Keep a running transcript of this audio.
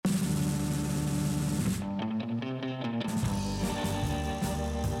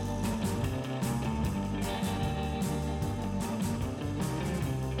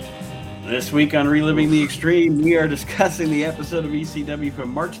This week on Reliving the Extreme, we are discussing the episode of ECW from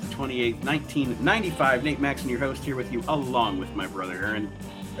March the 28th, 1995. Nate Maxon, your host, here with you, along with my brother Aaron.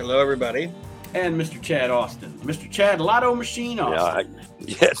 Hello, everybody. And Mr. Chad Austin. Mr. Chad Lotto Machine Austin.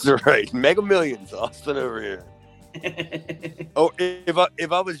 Yes, right. Mega Millions, Austin over here. Oh,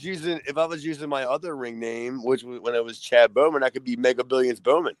 if I was using my other ring name, which when it was Chad Bowman, I could be Mega Billions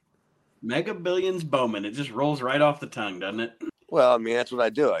Bowman. Mega Billions Bowman. It just rolls right off the tongue, doesn't it? Well, I mean, that's what I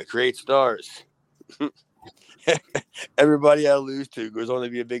do. I create stars. Everybody I lose to goes on to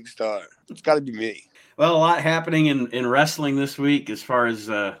be a big star. It's got to be me. Well, a lot happening in wrestling this week as far as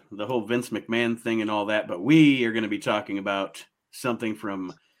the whole Vince McMahon thing and all that. But we are going to be talking about something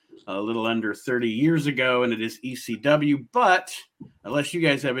from a little under 30 years ago, and it is ECW. But unless you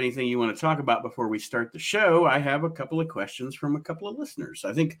guys have anything you want to talk about before we start the show, I have a couple of questions from a couple of listeners.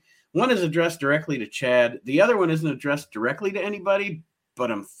 I think one is addressed directly to Chad. The other one isn't addressed directly to anybody,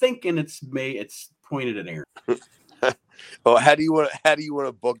 but I'm thinking it's pointed at Aaron. Well, how do you want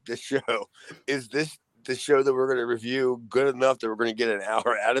to book this show? Is this the show that we're going to review good enough that we're going to get an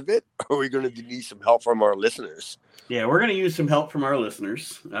hour out of it? Or are we going to need some help from our listeners? Yeah, we're going to use some help from our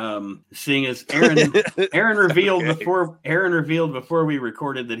listeners. Seeing as Aaron revealed before we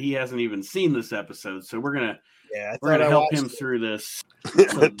recorded that he hasn't even seen this episode, so we're gonna help him through this.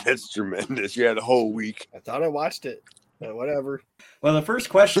 That's tremendous. You had a whole week. I thought I watched it, but whatever. Well, the first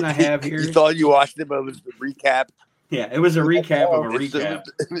question I have here. You thought you watched it, but it was the recap. Yeah, it was a recap of a recap.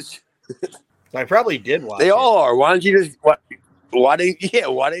 I probably did watch. They all are. Why didn't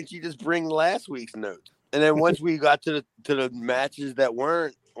you just bring last week's note? And then once we got to the matches that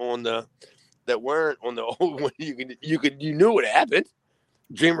weren't on the old one, you knew what happened.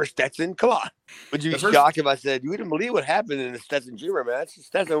 Dreamer Stetson, come on. Would you be shocked if I said you wouldn't believe what happened in the Stetson Dreamer match?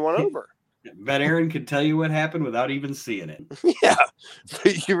 Stetson won over. Bet Aaron could tell you what happened without even seeing it. Yeah.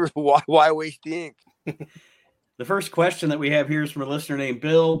 So why waste the ink? The first question that we have here is from a listener named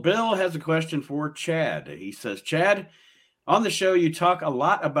Bill. Bill has a question for Chad. He says, Chad, on the show you talk a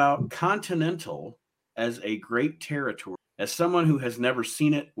lot about Continental as a great territory. As someone who has never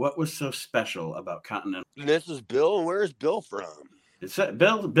seen it, what was so special about Continental? This is Bill, and where is Bill from? It's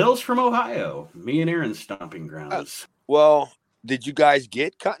Bill's from Ohio. Me and Aaron's stomping grounds. Well, did you guys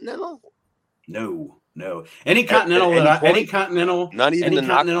get Continental? No. Any Continental not even the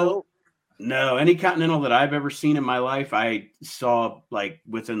Continental. No, any Continental that I've ever seen in my life, I saw like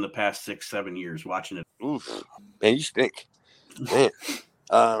within the past 6-7 years watching it. Oof, man, you stink. Man.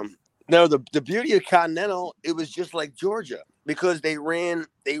 No, the beauty of Continental, it was just like Georgia because they ran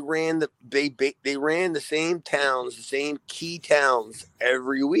the same towns, the same key towns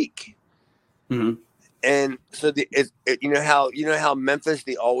every week. Mm-hmm. And so you know how Memphis,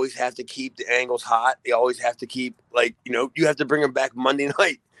 they always have to keep the angles hot. They always have to keep you have to bring them back Monday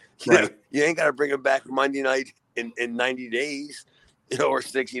night. Right. You ain't got to bring them back Monday night in 90 days, or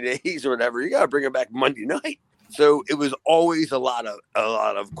 60 days or whatever. You got to bring them back Monday night. So it was always a lot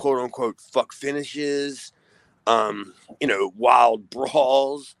of quote unquote fuck finishes, wild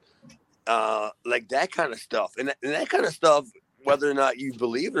brawls, like that kind of stuff. And that kind of stuff, whether or not you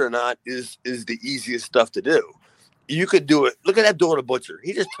believe it or not, is the easiest stuff to do. You could do it. Look at Abdullah the Butcher.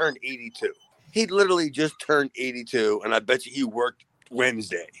 He just turned 82. He literally just turned 82, and I bet you he worked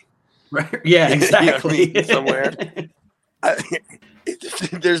Wednesday. Right. Yeah, exactly. You know somewhere.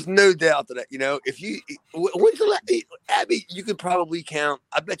 There's no doubt that if you Abby, you could probably count.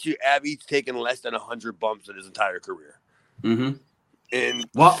 I bet you Abby's taken less than 100 bumps in his entire career. Mm-hmm. And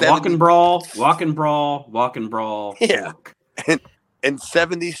walk and brawl. Yeah, and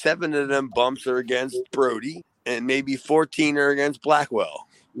 77 of them bumps are against Brody, and maybe 14 are against Blackwell.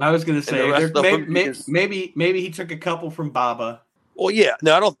 I was going to say maybe he took a couple from Baba. Well, yeah,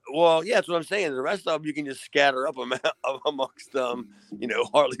 no, I don't. Well, yeah, that's what I'm saying. The rest of them you can just scatter up amongst them,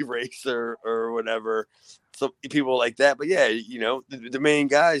 Harley Racer or whatever, some people like that. But yeah, the main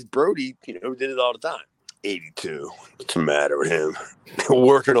guys, Brody, did it all the time. 82. What's the matter with him?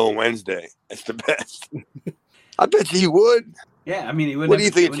 Working on Wednesday. That's the best. I bet you he would. Yeah, I mean, he wouldn't. What do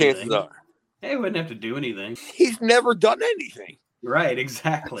you think the chances are? He wouldn't have to do anything. He's never done anything. Right,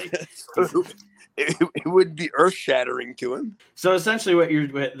 exactly. So, it would be earth-shattering to him. So essentially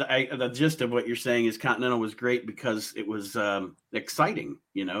the gist of what you're saying is Continental was great because it was exciting.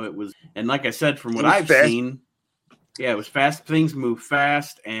 It was, and like I said, from what I've seen, yeah, it was fast. Things move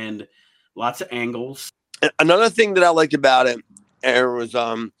fast and lots of angles. Another thing that I liked about it, Aaron, was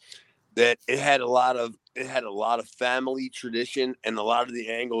that it had a lot of family tradition, and a lot of the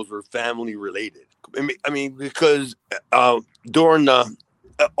angles were family related. I mean, because during the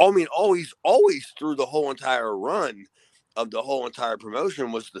always through the whole entire run of the whole entire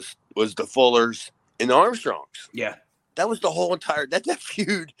promotion was was the Fullers and the Armstrongs. Yeah. That was the whole entire that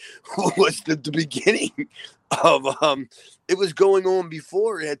feud was the beginning of it was going on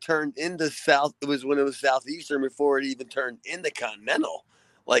before it had turned into South. It was when it was Southeastern before it even turned into Continental.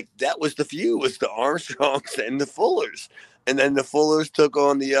 Like that was the feud, was the Armstrongs and the Fullers. And then the Fullers took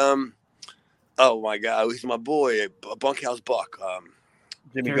on the oh my God, he's my boy, Bunkhouse Buck.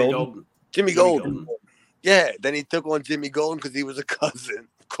 Jimmy Golden. Jimmy Golden. Yeah, then he took on Jimmy Golden because he was a cousin,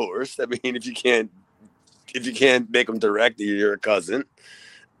 of course. I mean, if you can't make them direct, you're a cousin.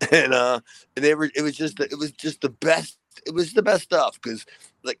 And it was just the best. It was the best stuff because,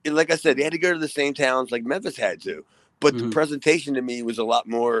 like I said, they had to go to the same towns like Memphis had to, but the presentation to me was a lot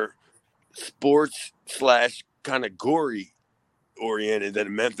more sports / kind of gory oriented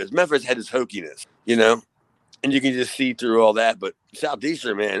than Memphis. Memphis had its hokiness, and you can just see through all that. But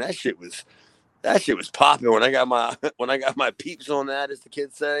Southeastern, man, that shit was popping when I got my peeps on that, as the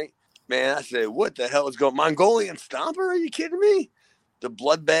kids say. Man, I said, what the hell is going on? Mongolian Stomper? Are you kidding me? The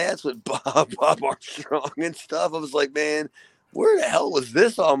bloodbaths with Bob Armstrong and stuff. I was like, man, where the hell was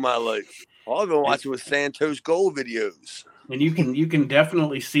this all my life? All I've been watching was Santos Gold videos. And you can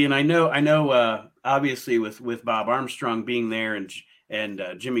definitely see, and I know, obviously with Bob Armstrong being there and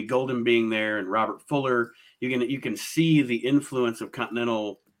Jimmy Golden being there and Robert Fuller, you can see the influence of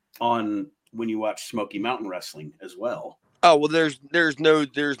Continental on when you watch Smoky Mountain Wrestling as well. Oh well, there's no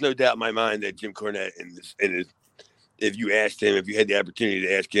doubt in my mind that Jim Cornette and if you asked him, if you had the opportunity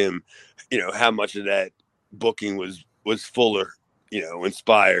to ask him, how much of that booking was Fuller,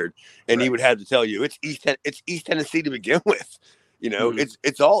 inspired, and he would have to tell you it's East Tennessee to begin with,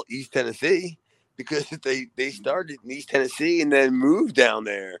 it's all East Tennessee because they started in East Tennessee and then moved down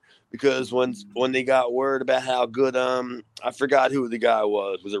there because when they got word about how good I forgot who the guy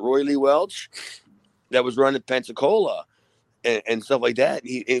was it Roy Lee Welch that was running Pensacola and stuff like that.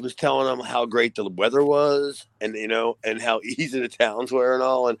 He was telling them how great the weather was and and how easy the towns were and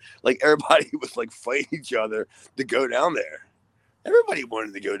all, and like everybody was like fighting each other to go down there. Everybody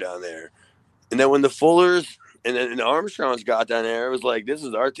wanted to go down there. And then when the Fullers and then the Armstrongs got down there, it was like, this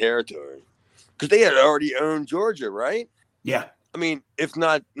is our territory. Because they had already owned Georgia, right? Yeah. I mean, if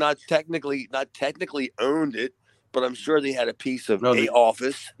not technically owned it, but I'm sure they had a piece of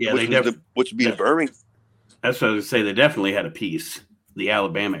office, yeah, which would be the Birmingham. That's what I was going to say. They definitely had a piece, the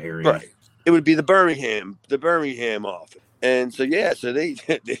Alabama area. Right. It would be the Birmingham office. And so, yeah, so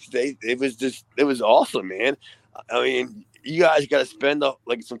it was awesome, man. I mean, you guys got to spend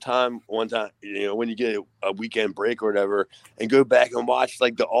some time one time, when you get a weekend break or whatever, and go back and watch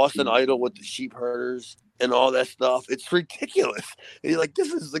like the Austin Idol with the sheep herders and all that stuff. It's ridiculous. And you're like,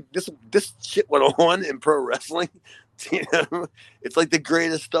 this is like this shit went on in pro wrestling. It's like the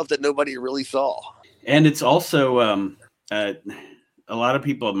greatest stuff that nobody really saw. And it's also a lot of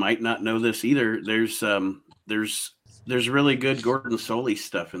people might not know this either. There's really good Gordon Solie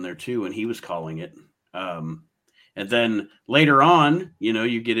stuff in there too, and he was calling it. And then later on,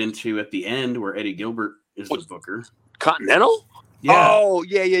 you get into at the end where Eddie Gilbert is the booker. Continental? Yeah. Oh,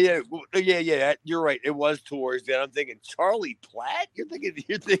 yeah. You're right. It was towards that. I'm thinking Charlie Platt. You're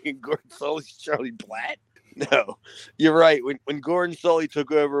thinking Gordon Solie's Charlie Platt. No, you're right. When Gordon Solie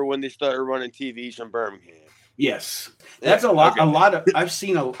took over, when they started running TVs from Birmingham. Yes, that's a lot. Okay. A lot of I've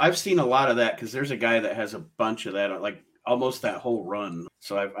seen a lot of that because there's a guy that has a bunch of that, like almost that whole run.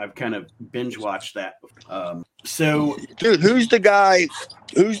 So I've kind of binge watched that. So, dude, who's the guy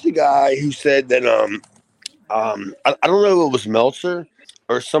who said that? I don't know if it was Meltzer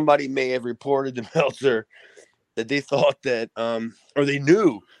or somebody may have reported to Meltzer that they thought that or they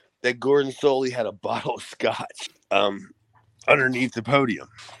knew that Gordon Solie had a bottle of scotch underneath the podium,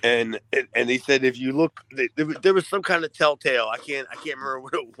 and they said if you look, there was some kind of telltale. I can't remember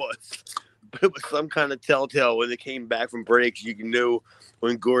what it was, but it was some kind of telltale when they came back from breaks. You can know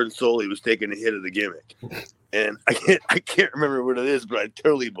when Gordon Solie was taking a hit of the gimmick, and I can't remember what it is, but I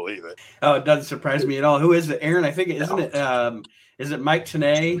totally believe it. Oh, it doesn't surprise me at all. Who is it, Aaron? I think is it Mike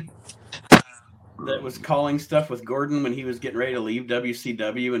Tenay that was calling stuff with Gordon when he was getting ready to leave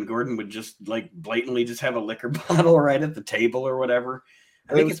WCW, and Gordon would just like blatantly just have a liquor bottle right at the table or whatever.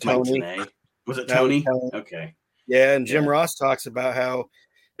 I think it's Tony. Mike Tenay. Was it Tony? Okay. Yeah, and Jim Ross talks about how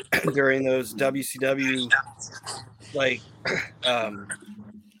during those WCW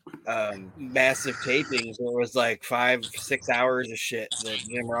massive tapings, there was like 5-6 hours of shit that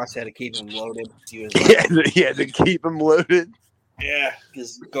Jim Ross had to keep him loaded. He was he had to keep him loaded. Yeah,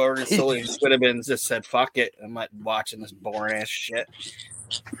 because Gordon Solie would have been just said, "Fuck it, I'm not watching this boring ass shit."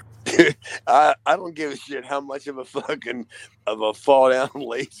 I don't give a shit how much of a fall down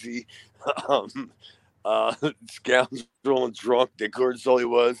lazy scoundrel and drunk that Gordon Solie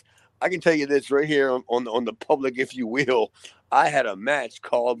was. I can tell you this right here on the public, if you will. I had a match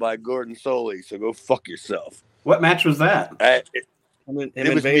called by Gordon Solie, so go fuck yourself. What match was that? It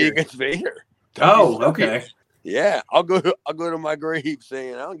was me against Vader. Oh, okay. Yeah, I'll go to my grave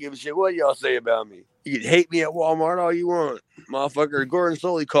saying I don't give a shit what y'all say about me. You can hate me at Walmart all you want, motherfucker. Gordon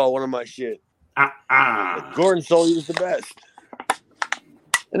Solie called one of my shit. Gordon Solie is the best.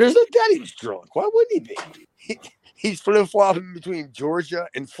 And there's no doubt he was drunk. Why wouldn't he be? He's flip-flopping between Georgia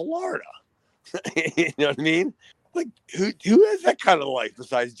and Florida. You know what I mean? Like, who has that kind of life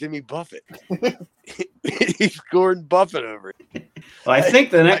besides Jimmy Buffett? He's Gordon Buffett over it. Well, I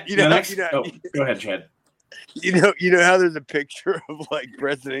think the next. Go ahead, Chad. You know how there's a picture of like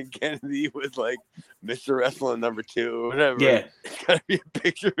President Kennedy with like Mr. Wrestling #2 or whatever. Yeah, it's gotta be a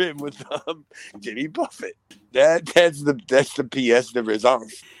picture of him with Jimmy Buffett. That's the PS de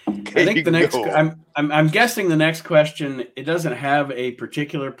resistance. I think the next. I'm guessing the next question. It doesn't have a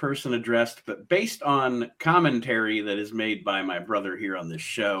particular person addressed, but based on commentary that is made by my brother here on this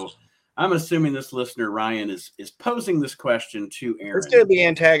show, I'm assuming this listener Ryan is posing this question to Aaron. It's gonna be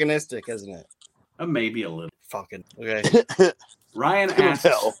antagonistic, isn't it? Maybe a little. Fucking okay. Ryan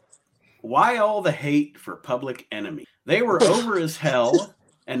asks, why all the hate for Public Enemy? They were over as hell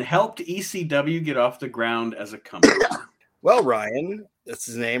and helped ECW get off the ground as a company. Well, Ryan, that's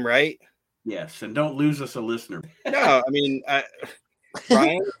his name, right? Yes, and don't lose us a listener. No, I mean,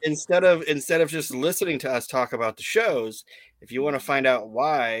 Ryan, instead of just listening to us talk about the shows, if you want to find out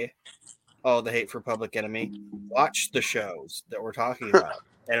why all the hate for Public Enemy, watch the shows that we're talking about.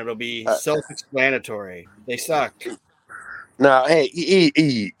 And it'll be self-explanatory. They suck. No, hey,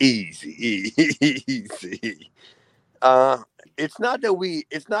 easy. It's not that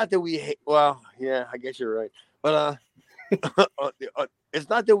we hate. Well, yeah, I guess you're right. But it's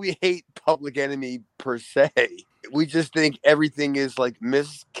not that we hate Public Enemy per se. We just think everything is like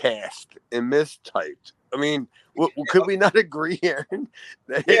miscast and mistyped. I mean, could we not agree, Aaron,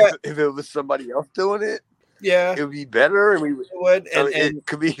 that if it was somebody else doing it? Yeah, it would be better, and we would. And it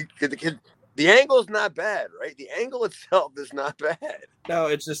could be. The angle is not bad, right? The angle itself is not bad. No,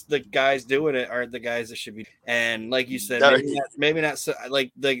 it's just the guys doing it aren't the guys that should be. And like you said, maybe not so,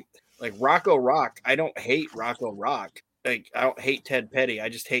 like Rocco Rock. I don't hate Rocco Rock. Like I don't hate Ted Petty. I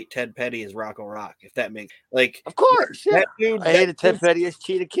just hate Ted Petty as Rocco Rock. If that makes of course, yeah. That dude. I hated Ted Petty as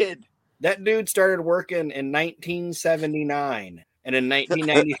Cheetah Kid. That dude started working in 1979, and in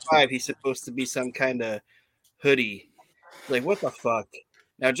 1995 he's supposed to be some kind of hoodie. Like what the fuck?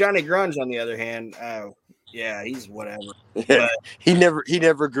 Now Johnny Grunge, on the other hand, yeah, he's whatever. But he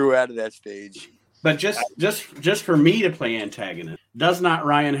never grew out of that stage. But just for me to play antagonist, does not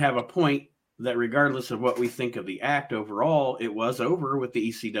Ryan have a point that regardless of what we think of the act overall, it was over with the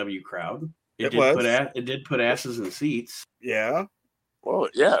ECW crowd. It did put asses in seats. Yeah. Well,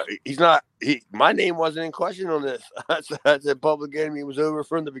 yeah, my name wasn't in question on this. I said Public Enemy was over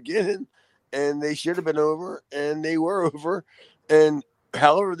from the beginning, and they should have been over, and they were over, and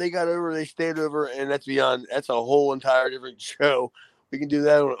however they got over, they stayed over, and that's a whole entire different show. We can do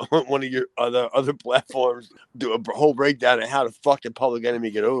that on one of your other platforms, do a whole breakdown of how the fuck did Public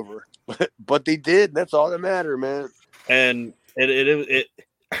Enemy get over. But they did. That's all that mattered, man. And it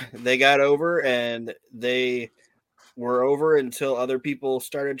they got over, and they were over until other people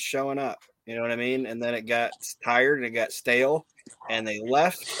started showing up. You know what I mean? And then it got tired and it got stale, and they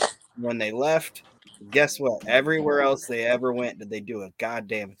left. When they left, guess what? Everywhere else they ever went, did they do a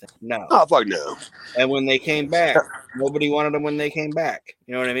goddamn thing? No. Oh, fuck no. And when they came back, nobody wanted them when they came back.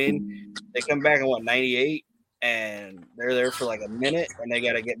 You know what I mean? They come back in 98, and they're there for like a minute, and they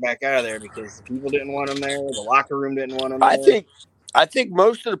got to get back out of there because the people didn't want them there. The locker room didn't want them there. I think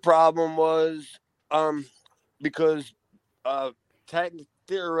most of the problem was because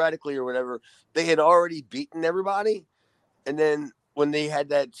theoretically or whatever, they had already beaten everybody, and then when they had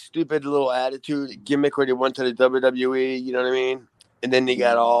that stupid little attitude gimmick where they went to the WWE, you know what I mean? And then they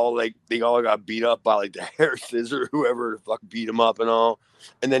all got beat up by like the Harrises or whoever the fuck beat them up and all.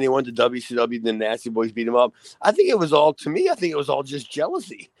 And then they went to WCW, the Nasty Boys beat them up. I think it was all just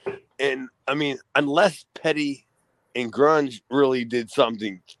jealousy. And I mean, unless Petty and Grunge really did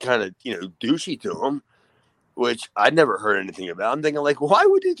something kind of, douchey to them, which I never heard anything about. I'm thinking like, why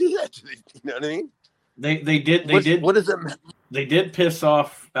would they do that to them? You know what I mean? They did. What does it mean? They did piss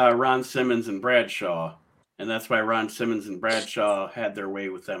off Ron Simmons and Bradshaw, and that's why Ron Simmons and Bradshaw had their way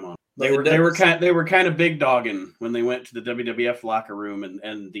with them on. They were kind of big dogging when they went to the WWF locker room,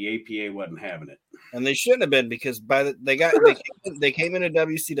 and the APA wasn't having it. And they shouldn't have been, because they came into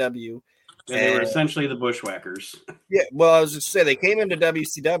WCW, and they were essentially the Bushwhackers. Yeah, well, I was just saying they came into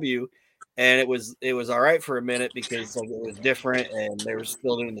WCW, and it was all right for a minute because like, it was different and they were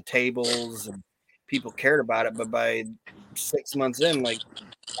still doing the tables and people cared about it. But by 6 months in, like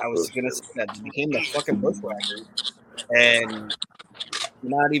I was gonna say, that it became the fucking Bushwhackers, and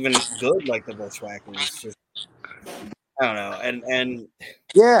not even good like the Bushwhackers. Just I don't know, and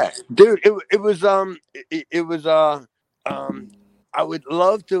Yeah, dude, it was I would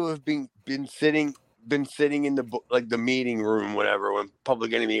love to have been sitting in the meeting room, whatever, when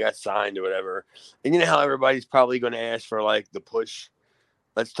Public Enemy got signed or whatever. And you know how everybody's probably going to ask for like the push.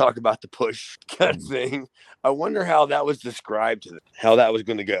 Let's talk about the push kind of thing. I wonder how that was described to them, how that was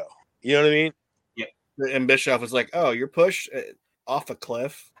going to go. You know what I mean? yeah. And Bischoff was like, "Oh, you're pushed off a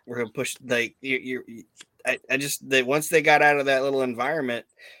cliff. We're gonna push like you're." I just once they got out of that little environment,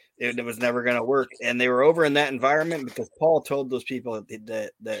 it was never going to work, and they were over in that environment because Paul told those people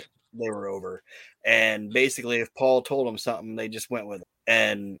that they were over, and basically, if Paul told them something, they just went with it,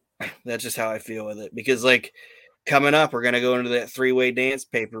 and that's just how I feel with it. Because like coming up, we're going to go into that 3-way dance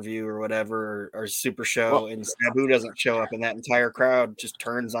pay-per-view or whatever or Super Show, and Sabu doesn't show up, and that entire crowd just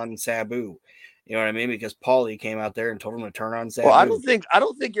turns on Sabu. You know what I mean? Because Paulie came out there and told him to turn on Sabu. Well, I don't think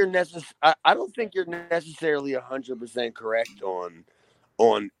you're necessarily 100% correct on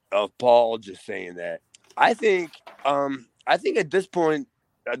Paul just saying that. I think at this point,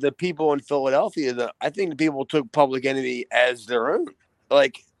 the people in Philadelphia, I think the people took Public Enemy as their own.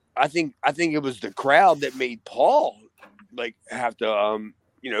 Like, I think it was the crowd that made Paul like have to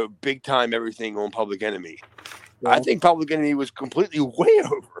big time everything on Public Enemy. Yeah. I think Public Enemy was completely way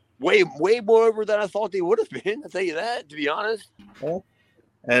over. Way more over than I thought they would have been. I'll tell you that, to be honest. Yeah.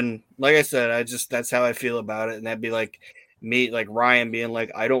 And like I said, that's how I feel about it. And that'd be like me, like Ryan being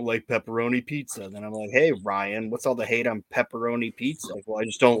like, I don't like pepperoni pizza. Then I'm like, hey, Ryan, what's all the hate on pepperoni pizza? Like, well, I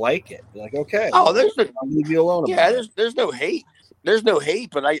just don't like it. They're like, okay. Oh, I'll leave you alone. Yeah, there's no hate. There's no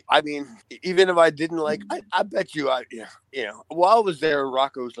hate, but I mean, even if I didn't like, I bet you while I was there,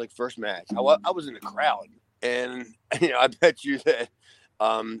 Rocco's like first match, I was in the crowd, and I bet you that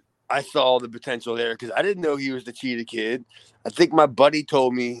I saw the potential there because I didn't know he was the Cheetah Kid. I think my buddy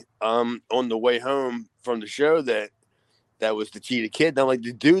told me on the way home from the show that was the Cheetah Kid. And I'm like,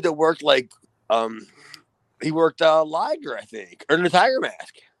 the dude that worked he worked Liger, I think, or in the Tiger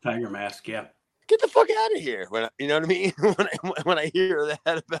Mask. Tiger Mask, yeah. Get the fuck out of here! You know what I mean? when I hear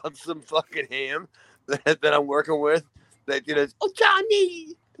that about some fucking ham that I'm working with, that oh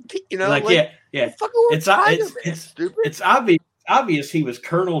Johnny, like yeah. It's stupid. It's obvious he was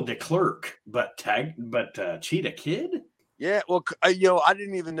Colonel de Klerk, but Cheetah Kid. Yeah, well, I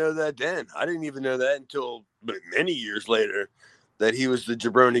didn't even know that then. I didn't even know that until many years later that he was the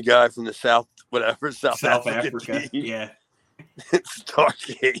jabroni guy from the South Africa. Yeah.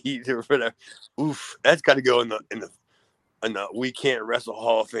 Stargate or whatever. Oof, that's got to go in the We Can't Wrestle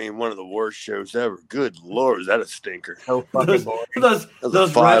Hall of Fame. One of the worst shows ever. Good Lord, is that a stinker? So fucking boring. Those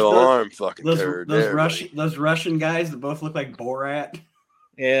 5-alarm fucking turd. Those Russian guys that both look like Borat.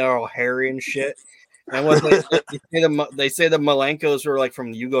 Yeah, they're all hairy and shit. And what they say the Malenkos were like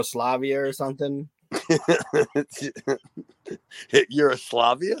from Yugoslavia or something.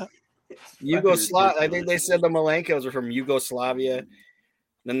 Yugoslavia? I think they said the Malenkos are from Yugoslavia.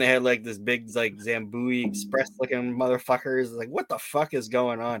 Then they had like this big like Zambui Express looking motherfuckers. Like, what the fuck is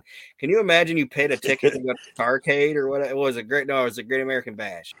going on? Can you imagine you paid a ticket to go to Starrcade or what? It was a Great American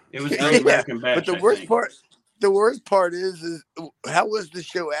Bash. It was Great American Bash. But the worst part is how was the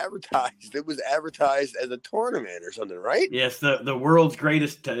show advertised? It was advertised as a tournament or something, right? Yes, the world's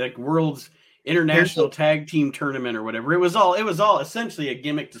greatest, world's international tag team tournament or whatever. It was all essentially a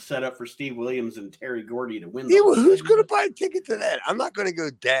gimmick to set up for Steve Williams and Terry Gordy to win. Yeah, well, who's going to buy a ticket to that? I'm not going to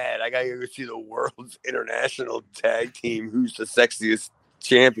go, Dad. I got to go see the world's international tag team. Who's the sexiest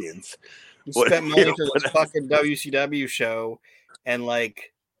champions? You spent money for this fucking WCW show, and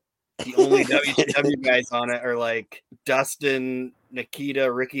like the only WCW guys on it are like Dustin,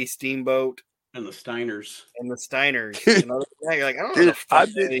 Nikita, Ricky Steamboat, and the Steiners. You're like, I don't know who the fuck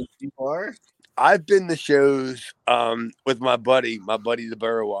these people are. I've been to shows with my buddy the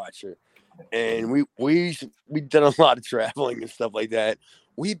Burrow Watcher, and we've done a lot of traveling and stuff like that.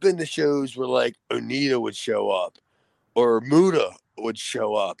 We've been to shows where like Onita would show up or Muda would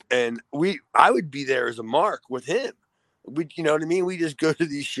show up, and I would be there as a mark with him. You know what I mean? We just go to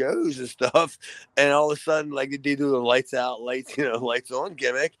these shows and stuff, and all of a sudden, like they do the lights out, lights on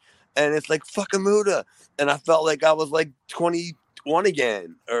gimmick, and it's like fucking Muda, and I felt like I was like 21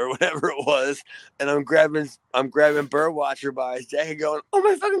 again or whatever it was, and I'm grabbing Burr Watcher by his jacket, going, "Oh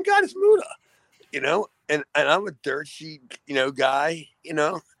my fucking god, it's Muda," and I'm a dirt sheet, guy,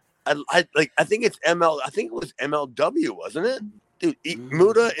 I think it's I think it was MLW, wasn't it? Dude,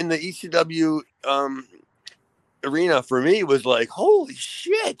 Muta in the ECW arena for me was like, holy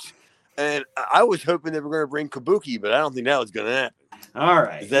shit. And I was hoping they were going to bring Kabuki, but I don't think that was going to happen. All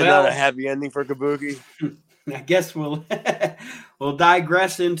right. Is that not a happy ending for Kabuki? I guess we'll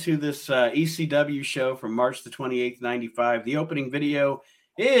digress into this ECW show from March the 28th, 95. The opening video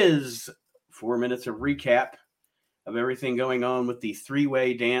is 4 minutes of recap of everything going on with the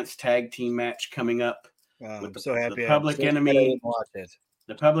three-way dance tag team match coming up. I'm so happy. The Public Enemy,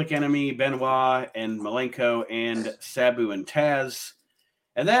 the Public Enemy, Benoit and Malenko, and Sabu and Taz.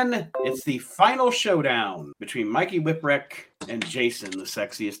 And then it's the final showdown between Mikey Whipwreck and Jason, the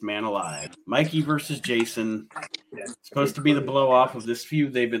sexiest man alive. Mikey versus Jason. It's supposed to be the blow-off of this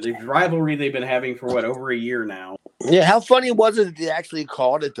feud. The rivalry they've been having for, over a year now. Yeah, how funny was it that they actually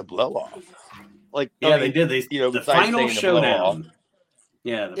called it the blow-off? Like, yeah, they did. The final showdown.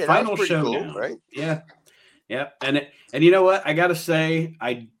 The final showdown, cool, right? Yeah. And you know what? I got to say,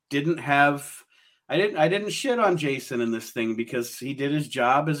 I didn't shit on Jason in this thing because he did his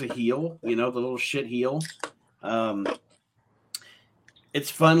job as a heel, the little shit heel.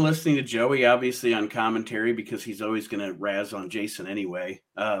 It's fun listening to Joey, obviously, on commentary because he's always going to razz on Jason anyway.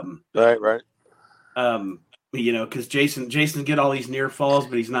 Right. Because Jason get all these near falls,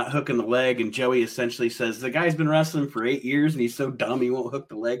 but he's not hooking the leg. And Joey essentially says, the guy's been wrestling for 8 years and he's so dumb he won't hook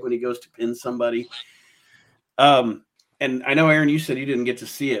the leg when he goes to pin somebody. And I know, Aaron, you said you didn't get to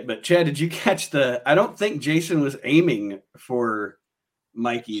see it, but Chad, did you catch I don't think Jason was aiming for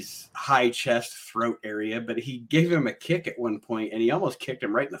Mikey's high chest throat area, but he gave him a kick at one point and he almost kicked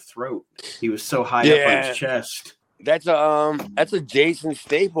him right in the throat. He was so high up on his chest. That's a Jason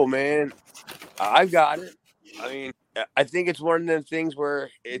staple, man. I've got it. I mean, I think it's one of the things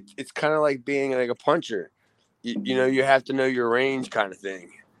where it's kind of like being like a puncher. You have to know your range kind of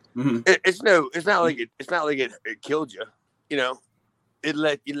thing. Mm-hmm. It's not like it killed you. It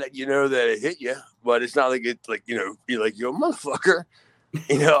let you know that it hit you, but it's not like it's like you're like, yo, motherfucker.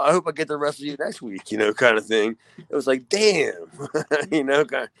 I hope I get to wrestle you next week. Kind of thing. It was like, damn.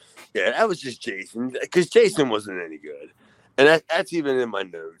 That was just Jason because Jason wasn't any good, and that's even in my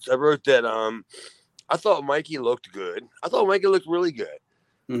notes. I wrote that. I thought Mikey looked good. I thought Mikey looked really good.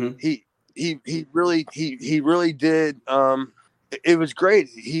 Mm-hmm. He really did. It was great.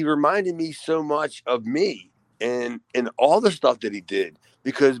 He reminded me so much of me and all the stuff that he did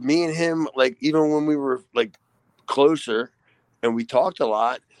because me and him, like, even when we were like closer and we talked a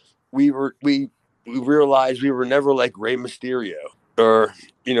lot, we realized we were never like Rey Mysterio or,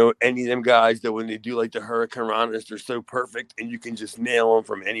 any of them guys that when they do like the Hurricane Ranas, they're so perfect and you can just nail them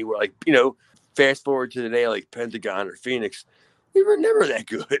from anywhere. Like, fast forward to today, like Pentagon or Phoenix. We were never that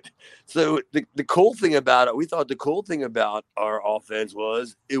good. So the cool thing about it, we thought the cool thing about our offense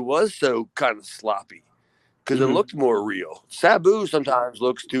was it was so kind of sloppy because it looked more real. Sabu sometimes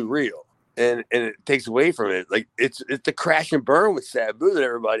looks too real and it takes away from it. Like it's the crash and burn with Sabu that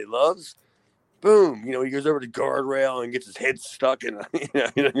everybody loves. Boom. He goes over the guardrail and gets his head stuck in, you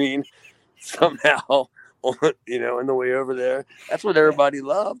know what I mean? Somehow, on the way over there. That's what everybody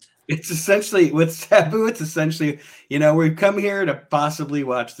loved. It's essentially with Sabu. It's essentially, we've come here to possibly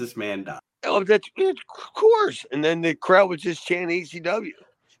watch this man die. Oh, of course. And then the crowd was just chanting ECW,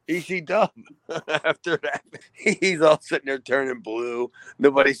 ECW. After that, he's all sitting there turning blue.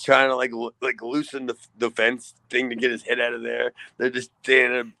 Nobody's trying to like loosen the fence thing to get his head out of there. They're just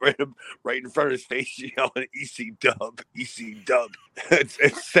standing right in front of his face, yelling ECW, ECW.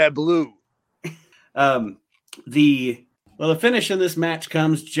 It's Sabu. The finish in this match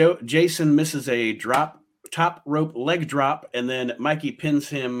comes. Jason misses a top rope leg drop, and then Mikey pins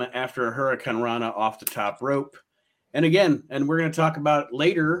him after a Hurricane Rana off the top rope. And we're going to talk about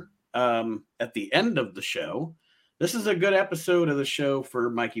later at the end of the show. This is a good episode of the show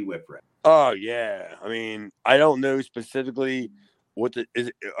for Mikey Whipwreck. Oh yeah, I mean, I don't know specifically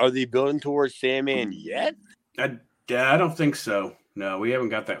are they building towards Sandman yet? I don't think so. No, we haven't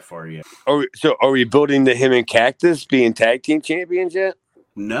got that far yet. Are we building to him and Cactus being tag team champions yet?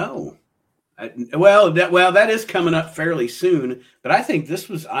 No. That is coming up fairly soon. But I think this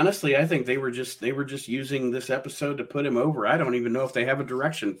was honestly, I think they were just using this episode to put him over. I don't even know if they have a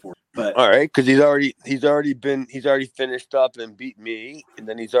direction for it. But all right, because he's already finished up and beat me, and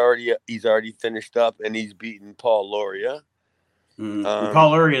then he's already finished up and he's beaten Paul Loria.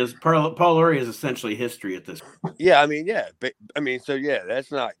 Paul Luria is essentially history at this point. Yeah, I mean, but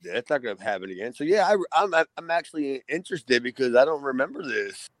that's not going to happen again. So yeah, I'm actually interested because I don't remember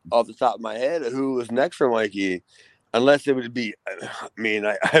this off the top of my head who was next for Mikey, unless it would be. I mean,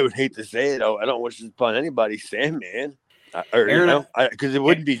 I would hate to say it. I don't wish this upon anybody, Sandman, or Aaron, because it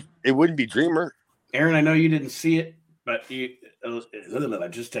wouldn't be Dreamer. Aaron, I know you didn't see it, But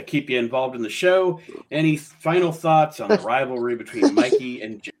just to keep you involved in the show, any final thoughts on the rivalry between Mikey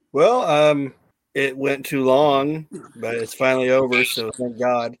and Jay? Well, it went too long, but it's finally over, so thank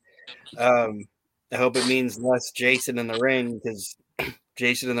God. I hope it means less Jason in the ring, because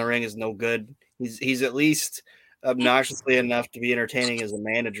Jason in the ring is no good. He's at least obnoxiously enough to be entertaining as a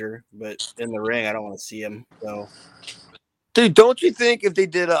manager, but in the ring, I don't want to see him. So, Dude, don't you think if they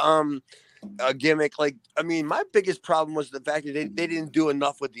did a gimmick, like, I mean, my biggest problem was the fact that they didn't do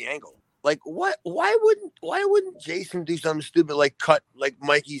enough with the angle. Like, what? Why wouldn't Jason do something stupid like cut like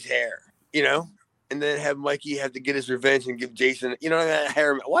Mikey's hair, you know, and then have Mikey have to get his revenge and give Jason, you know,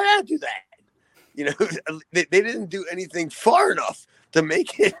 hair? Why not do that? You know, they didn't do anything far enough to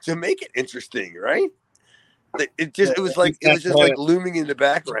make it interesting, right? It was just like looming in the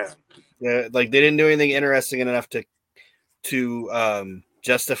background. Yeah, like they didn't do anything interesting enough to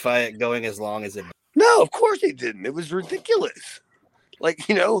justify it going as long as it did. No, of course they didn't. It was ridiculous. Like,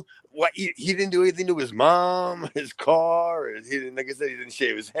 you know, what he didn't do anything to his mom, his car. He didn't, like I said, he didn't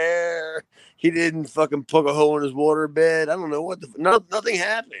shave his hair. He didn't fucking poke a hole in his water bed. I don't know what nothing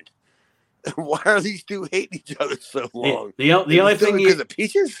happened. Why are these two hating each other so long? The only thing because of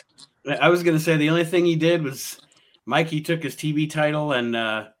Peaches? I was going to say the only thing he did was Mikey took his TV title and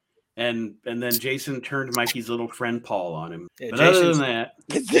then Jason turned Mikey's little friend Paul on him. Yeah, but other than that,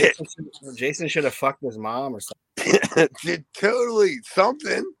 that's it. Jason should have fucked his mom or something. Totally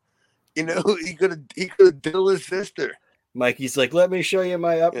something. You know, he could have diddled his sister. Mikey's like, let me show you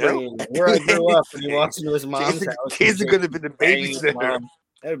my upbringing, where I grew up. And he walks into his mom's house. Jason could have been the babysitter. That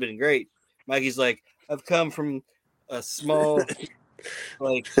would have been great. Mikey's like, I've come from a small,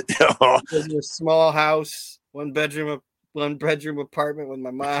 a small house, one bedroom apartment with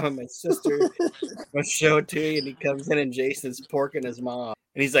my mom and my sister. I'll show it to you. And he comes in and Jason's porking his mom.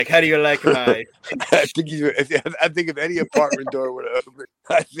 And he's like, how do you like my? I think if any apartment door would have opened,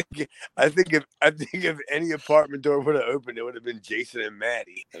 I think if any apartment door would have opened, it would have been Jason and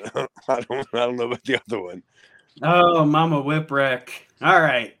Maddie. I don't know about the other one. Oh, Mama Whipwreck. All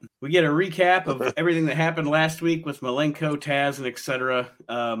right. We get a recap of everything that happened last week with Malenko, Taz, and etc.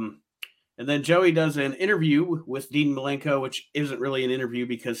 And then Joey does an interview with Dean Malenko, which isn't really an interview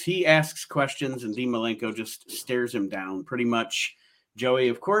because he asks questions and Dean Malenko just stares him down pretty much. Joey,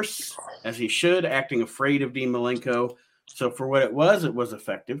 of course, as he should, acting afraid of Dean Malenko. So for what it was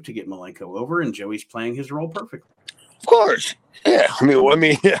effective to get Malenko over, and Joey's playing his role perfectly. Of course. Yeah. I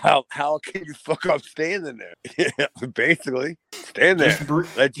mean, how can you fuck up standing there? Yeah, basically. Stand there.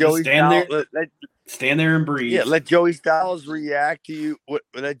 Let Joey stand there. Stand there and breathe. Yeah, let Joey Styles react to you.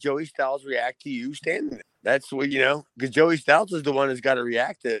 Let Joey Styles react to you standing there. That's what, you know, because Joey Styles is the one who's got to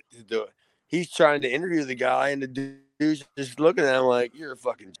react to do it. He's trying to interview the guy, and the dude's just looking at him like, you're a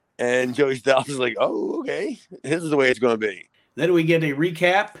fucking. And Joey Styles is like, oh, okay. This is the way it's going to be. Then we get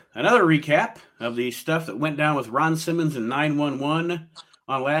another recap of the stuff that went down with Ron Simmons and 911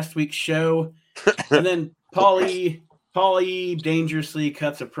 on last week's show. And then Paulie dangerously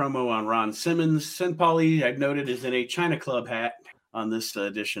cuts a promo on Ron Simmons. And Paulie, I've noted, is in a China Club hat on this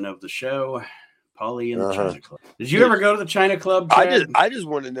edition of the show. Paulie in the China Club. Did you ever go to the China Club, Chad? I just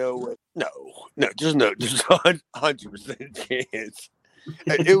want to know. Just 100% chance.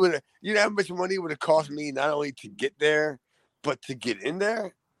 It would. You know how much money it would have cost me not only to get there, but to get in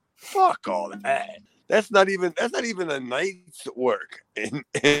there? Fuck all that. That's not even a night's work in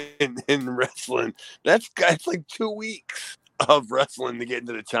wrestling. That's like 2 weeks of wrestling to get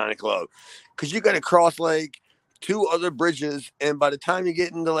into the China Club, because you got to cross like 2 other bridges, and by the time you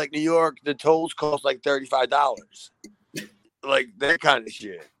get into like New York, the tolls cost like $35, like that kind of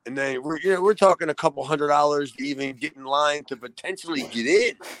shit. And then we're talking a couple $100 to even get in line to potentially get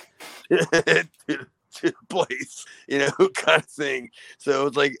in to the place, you know, kind of thing. So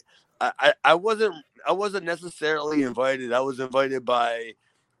it's like I wasn't necessarily invited. I was invited by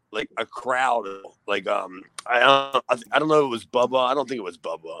like a crowd. Like I don't know if it was Bubba. I don't think it was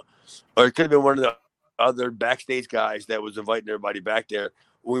Bubba, or it could have been one of the other backstage guys that was inviting everybody back there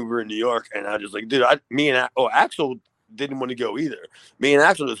when we were in New York. And I was just like, dude, Axel didn't want to go either. Me and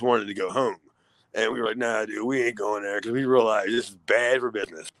Axel just wanted to go home. And we were like, nah, dude, we ain't going there because we realized this is bad for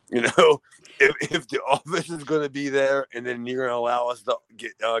business. You know, if the office is going to be there and then you're going to allow us to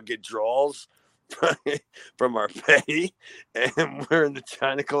get draws from our pay and we're in the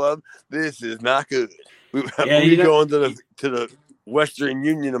China Club, this is not good. We'll be going to the Western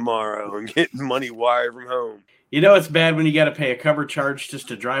Union tomorrow and getting money wired from home. You know, it's bad when you got to pay a cover charge just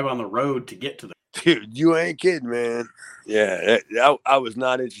to drive on the road to get to the. Dude, you ain't kidding, man. Yeah, I was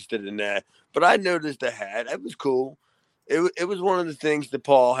not interested in that. But I noticed the hat. It was cool. It was one of the things that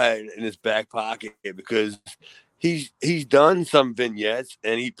Paul had in his back pocket because he's done some vignettes,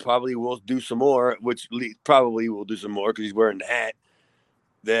 and he probably will do some more, which probably will do some more because he's wearing the hat.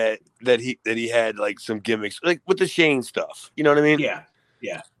 That he had like some gimmicks, like with the Shane stuff. You know what I mean? Yeah.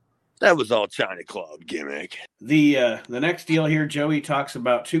 That was all China Club gimmick. The next deal here, Joey talks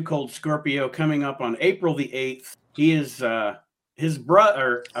about Too Cold Scorpio coming up on April the 8th. He is his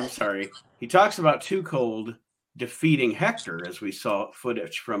brother. I'm sorry. He talks about Too Cold defeating Hector, as we saw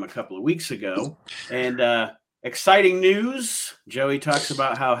footage from a couple of weeks ago. And exciting news. Joey talks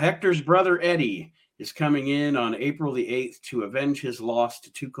about how Hector's brother Eddie is coming in on April the 8th to avenge his loss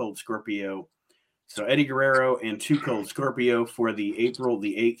to Too Cold Scorpio. So Eddie Guerrero and Too Cold Scorpio for the April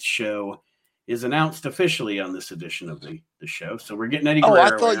the 8th show is announced officially on this edition of the show. So we're getting Eddie Guerrero.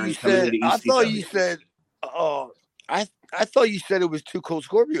 I thought you said it was Too Cold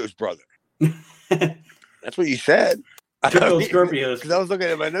Scorpio's brother. That's what you said. Too Cold Scorpio's. Because I was looking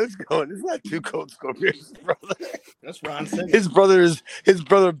at my notes going, it's not Too Cold Scorpio's brother. That's Ron Simmons. His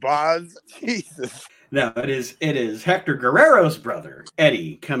brother Boz. Jesus. No, it is Hector Guerrero's brother,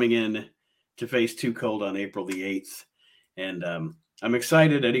 Eddie, coming in to face Too Cold on April the 8th. And I'm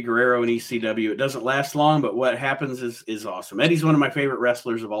excited. Eddie Guerrero and ECW. It doesn't last long, but what happens is awesome. Eddie's one of my favorite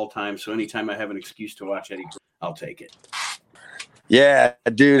wrestlers of all time. So anytime I have an excuse to watch Eddie, I'll take it. Yeah,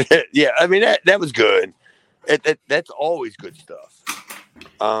 dude. Yeah, I mean, that was good. That's always good stuff.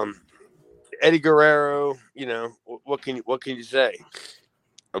 Eddie Guerrero, you know, what can you say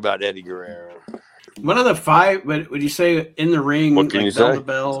about Eddie Guerrero? One of the five, but would you say in the ring, what can like you bell say? to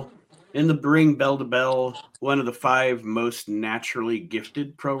bell, in the ring, bell to bell, one of the five most naturally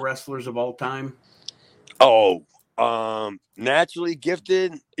gifted pro wrestlers of all time? Oh, naturally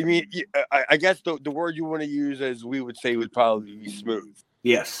gifted. I mean, I guess the word you want to use, as we would say, would probably be smooth.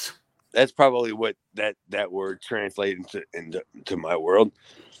 Yes. That's probably what that word translates into my world.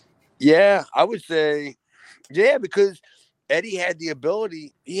 Yeah, I would say, yeah, because Eddie had the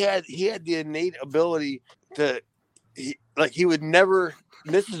ability. He had the innate ability to, he would never.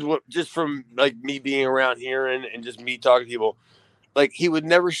 This is what, just from like me being around here and just me talking to people, like he would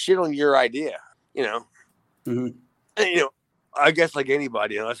never shit on your idea, you know. Mm-hmm. And, you know, I guess like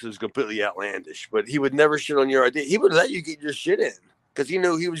anybody, unless it was completely outlandish, but he would never shit on your idea. He would let you get your shit in because he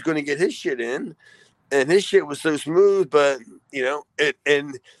knew he was going to get his shit in, and his shit was so smooth. But you know,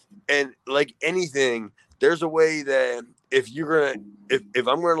 and like anything, there's a way that if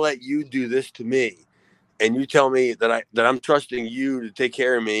I'm gonna let you do this to me, and you tell me that I'm trusting you to take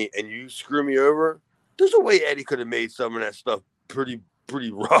care of me, and you screw me over, there's a way Eddie could have made some of that stuff pretty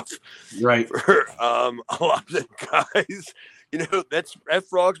rough, right? For a lot of the guys, you know, that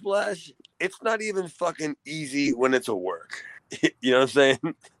frog splash. It's not even fucking easy when it's a work. You know what I'm saying?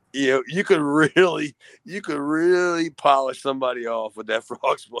 You know, you could really polish somebody off with that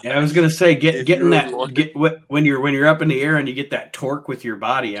frog splash. Yeah, I was gonna say when you're up in the air and you get that torque with your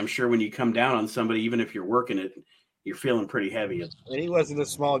body. I'm sure when you come down on somebody, even if you're working it, you're feeling pretty heavy. And he wasn't a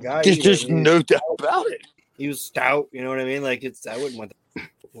small guy. There's no doubt about it. He was stout. You know what I mean? Like I wouldn't want that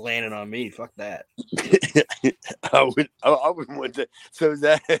landing on me. Fuck that. I wouldn't want to. So is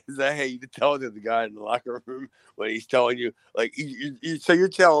that how you tell the guy in the locker room when he's telling you, like, so you're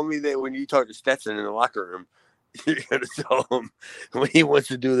telling me that when you talk to Stetson in the locker room, you're gonna tell him when he wants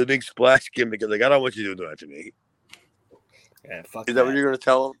to do the big splash gimmick, like, I don't want you to do that to me. Yeah, fuck. Is that what you're gonna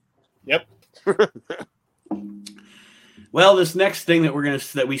tell him? Yep. Well, this next thing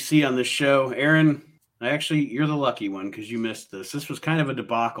that we see on this show, Aaron, you're the lucky one because you missed this. This was kind of a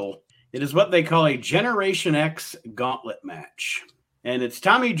debacle. It is what they call a Generation X gauntlet match. And it's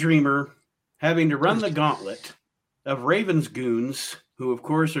Tommy Dreamer having to run the gauntlet of Raven's goons, who, of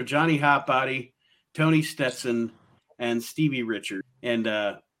course, are Johnny Hotbody, Tony Stetson, and Stevie Richards. And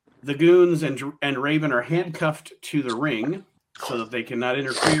the goons and Raven are handcuffed to the ring so that they cannot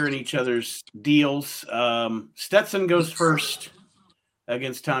interfere in each other's deals. Stetson goes first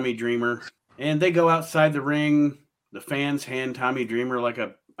against Tommy Dreamer. And they go outside the ring. The fans hand Tommy Dreamer like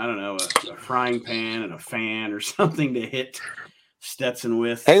a frying pan and a fan or something to hit Stetson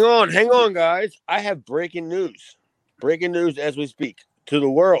with. Hang on, guys. I have breaking news. Breaking news as we speak to the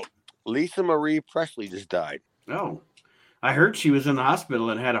world. Lisa Marie Presley just died. Oh, I heard she was in the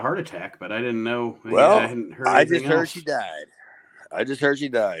hospital and had a heart attack, but I didn't know. Well, I hadn't heard anything heard she died. I just heard she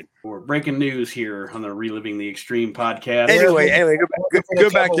died. We're breaking news here on the Reliving the Extreme podcast. Anyway,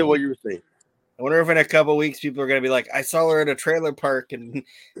 go back to what you were saying. I wonder if in a couple of weeks people are going to be like, I saw her at a trailer park and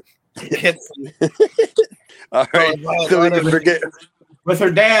all right, so we can forget with her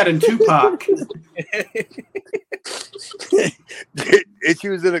dad and Tupac. And she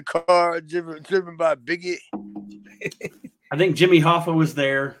was in a car driven by Biggie. I think Jimmy Hoffa was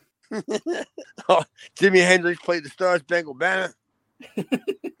there. Oh, Jimi Hendrix played the Star Spangled Banner.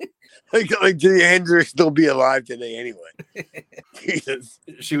 like Jimi Hendrix still be alive today anyway. Jesus.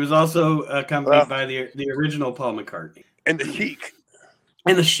 She was also accompanied by the original Paul McCartney and the Sheik.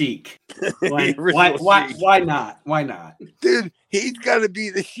 And the Sheik. Why not? Why not? Dude, she's got to be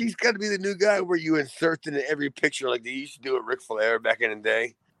the new guy where you insert into every picture like they used to do with Ric Flair back in the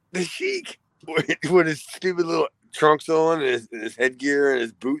day. The Sheik with his stupid little trunks on and his headgear and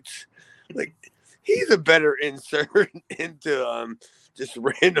his boots. Like, he's a better insert into just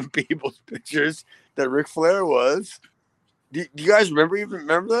random people's pictures than Ric Flair was. Do you guys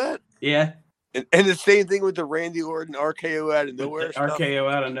remember that? Yeah. And the same thing with the Randy Orton RKO out of nowhere.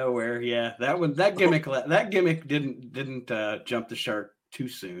 RKO out of nowhere, yeah. That gimmick didn't jump the shark too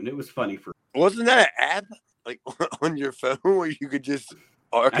soon. It was funny for. Wasn't that an app like on your phone where you could just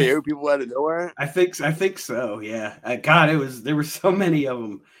RKO people out of nowhere? I think so. Yeah. God, there were so many of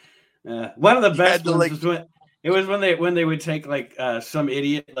them. One of the best ones was when they would take like some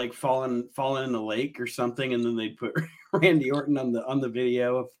idiot like falling in the lake or something, and then they'd put Randy Orton on the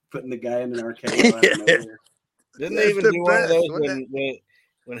video of putting the guy in an RKO out of nowhere. Didn't they even do one of those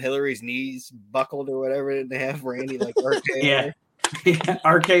when Hillary's knees buckled or whatever? Didn't they have Randy like RKO? Yeah,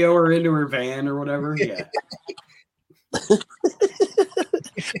 RKO her into her van or whatever. Yeah.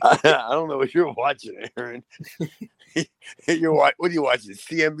 I don't know what you're watching, Aaron. What are you watching?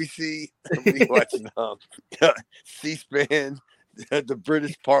 CNBC? What are you watching? C-SPAN, the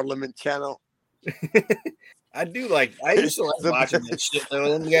British Parliament channel. I used to like watching that shit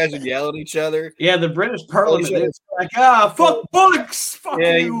though. Then the guys would yell at each other. Yeah, the British Parliament. It's like, fuck bullocks, fuck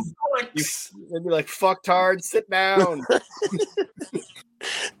you, bullocks. They'd be like, fuck tard, sit down.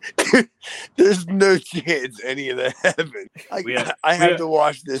 There's no chance any of that happened. I have to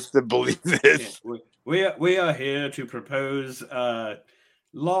watch this to believe this. Yeah, we are here to propose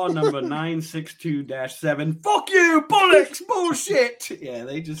law number 962-7. Fuck you, bullocks, bullshit. Yeah,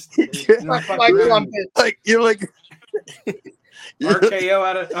 they just like you're like RKO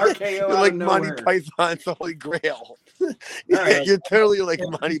out of like nowhere. Monty Python's Holy Grail. You're totally like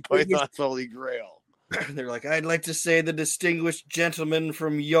Monty Python's Holy Grail. They're like, I'd like to say the distinguished gentleman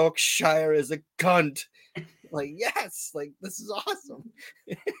from Yorkshire is a cunt. Like, yes, like this is awesome.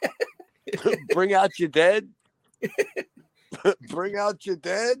 Bring out your dead. Bring out your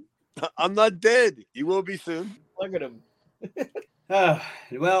dead. I'm not dead. You will be soon. Look at him.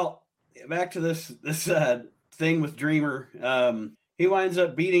 Well, back to this thing with Dreamer. He winds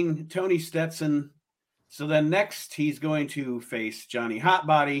up beating Tony Stetson. So then next he's going to face Johnny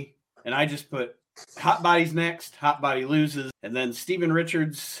Hotbody, and I just put Hotbody's next. Hotbody loses, and then Steven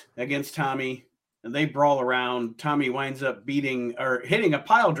Richards against Tommy, and they brawl around. Tommy winds up hitting a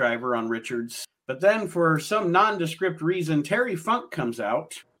pile driver on Richards. But then for some nondescript reason, Terry Funk comes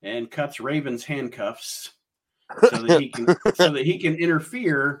out and cuts Raven's handcuffs so that he can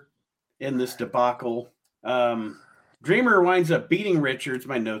interfere in this debacle. Dreamer winds up beating Richards.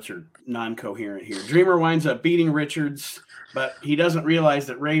 My notes are non-coherent here. Dreamer winds up beating Richards, but he doesn't realize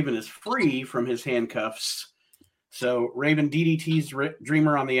that Raven is free from his handcuffs. So Raven DDTs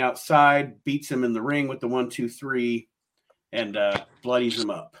Dreamer on the outside, beats him in the ring with the 1-2-3, and bloodies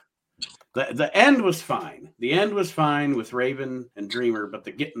him up. The end was fine. The end was fine with Raven and Dreamer, but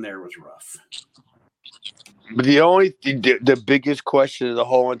the getting there was rough. But the biggest question of the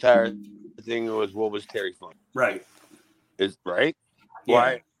whole entire thing was, what was Terry Funk? Right. Is right?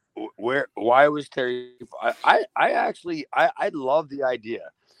 Yeah. Why was Terry? I love the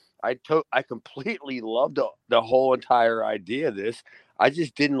idea. I completely loved the whole entire idea of this. I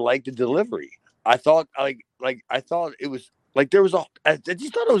just didn't like the delivery. I thought it was like I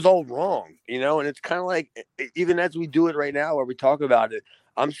just thought it was all wrong, and it's kind of like, even as we do it right now where we talk about it,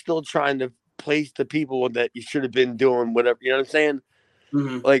 I'm still trying to place the people that you should have been doing whatever, you know what I'm saying?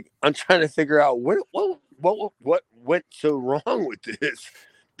 Mm-hmm. Like, I'm trying to figure out what went so wrong with this.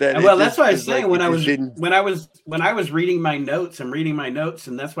 That's why I was saying when I was reading my notes,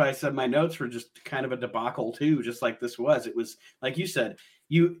 and that's why I said my notes were just kind of a debacle too, just like this was. It was like you said,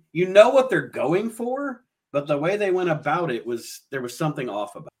 you know what they're going for, but the way they went about it there was something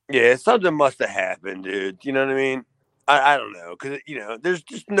off about it. Yeah, something must have happened, dude. You know what I mean? I don't know, because there's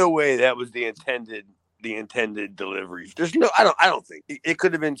just no way that was the intended delivery. There's no, I don't think it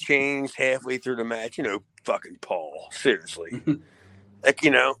could have been changed halfway through the match. Fucking Paul, seriously. Like,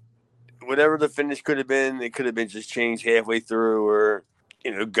 whatever the finish could have been, it could have been just changed halfway through, or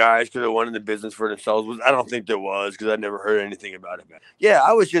guys could have won in the business for themselves. I don't think there was, because I never heard anything about it. Yeah,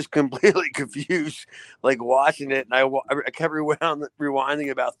 I was just completely confused, like watching it, and I kept rewinding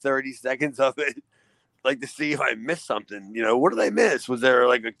about 30 seconds of it, like to see if I missed something. You know, what did I miss? Was there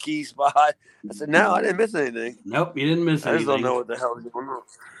like a key spot? I said, no, I didn't miss anything. Nope, you didn't miss I anything. just don't know what the hell is going on.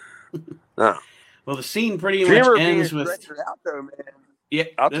 No. Well, the scene pretty Dreamer much ends being with. stretched out, though, man. Yeah,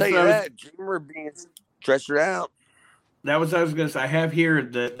 I'll tell you that. Dreamer being stretched out. That was I was going to say. I have here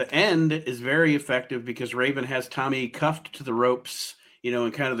the end is very effective because Raven has Tommy cuffed to the ropes, you know,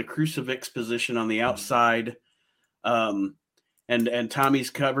 in kind of the crucifix position on the outside. And Tommy's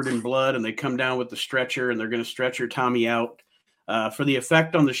covered in blood, and they come down with the stretcher, and they're going to stretcher Tommy out. For the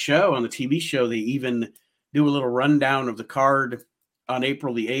effect on the show, on the TV show, they even do a little rundown of the card on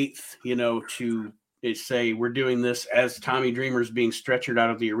April the 8th, you know, to say we're doing this as Tommy Dreamer's being stretchered out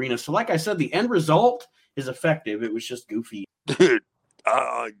of the arena. So like I said, the end result is effective. It was just goofy. Dude,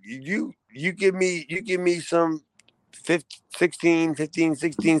 you give me some 16,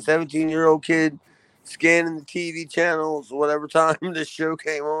 17-year-old kid scanning the TV channels whatever time this show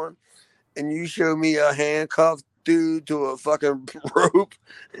came on, and you show me a handcuffed dude to a fucking rope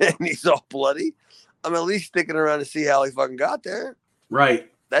and he's all bloody, I'm at least sticking around to see how he fucking got there.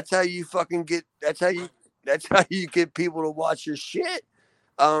 Right. That's how you fucking get. That's how you get people to watch your shit.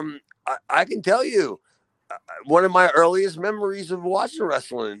 I can tell you, one of my earliest memories of watching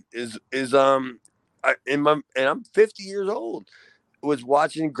wrestling is I'm 50 years old. Was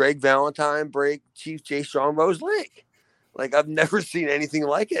watching Greg Valentine break Chief Jay Strongbow's leg. Like, I've never seen anything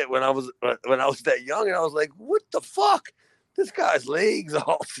like it when I was that young, and I was like, what the fuck? This guy's legs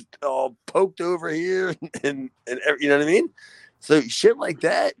all poked over here, and you know what I mean? So shit like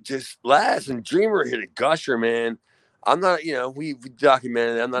that just lasts. And Dreamer hit a gusher, man. I'm not, you know, we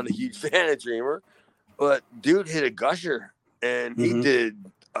documented it. I'm not a huge fan of Dreamer, but dude hit a gusher, and he did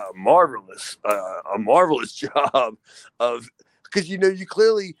a marvelous job of. Because, you know, you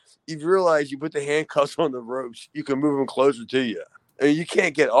realize you put the handcuffs on the ropes, you can move them closer to you. I mean, you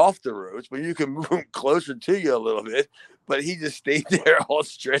can't get off the ropes, but you can move them closer to you a little bit. But he just stayed there all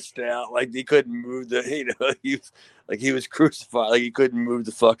stretched out, like he couldn't move he was crucified, like he couldn't move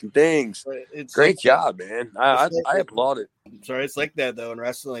the fucking things. It's great job, man. I applaud it. Sorry, it's like that though in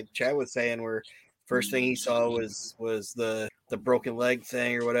wrestling, like Chad was saying, where first thing he saw was the broken leg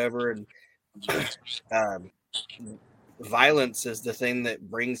thing or whatever, and violence is the thing that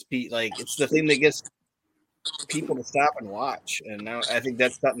brings people, like it's the thing that gets people to stop and watch. And now I think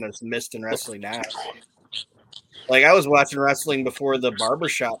that's something that's missed in wrestling now. Like, I was watching wrestling before the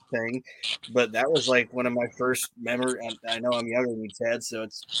barbershop thing, but that was like one of my first memories. I know I'm younger than you, Ted, so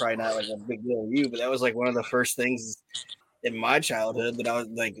it's probably not like a big deal to you, but that was like one of the first things in my childhood that I was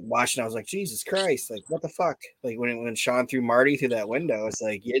like watching. I was like, Jesus Christ, like what the fuck? Like when Sean threw Marty through that window, it's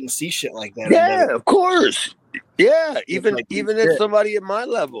like you didn't see shit like that. Yeah, of course. Yeah, even if somebody at my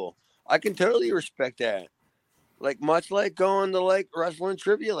level, I can totally respect that. Like, much like going to like wrestling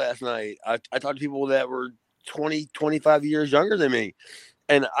trivia last night, I talked to people that were 20, 25 years younger than me,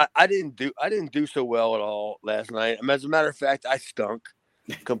 and I didn't do so well at all last night. As a matter of fact, I stunk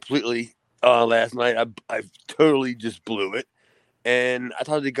completely last night. I totally just blew it. And I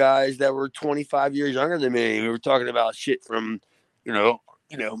talked to guys that were 25 years younger than me. We were talking about shit from, you know,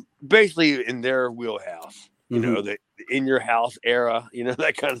 basically in their wheelhouse. You know, the in your house era, you know,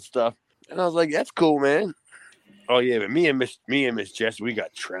 that kind of stuff. And I was like, that's cool, man. Oh yeah, but me and Miss Jess, we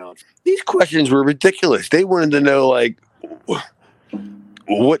got trounced. These questions were ridiculous. They wanted to know like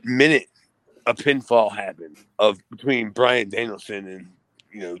what minute a pinfall happened between Bryan Danielson and,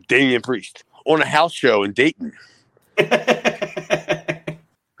 you know, Damian Priest on a house show in Dayton.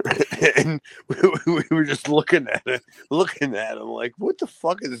 And we were just looking at him like, what the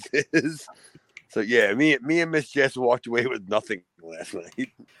fuck is this? So yeah, me and Miss Jess walked away with nothing last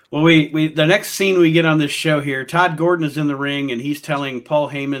night. Well, we the next scene we get on this show here, Todd Gordon is in the ring and he's telling Paul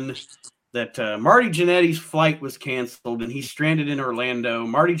Heyman that Marty Jannetty's flight was canceled and he's stranded in Orlando.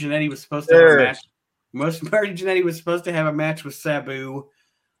 Marty Jannetty was supposed to have a match. Marty Jannetty was supposed to have a match with Sabu.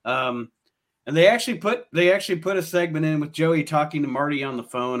 And they actually put a segment in with Joey talking to Marty on the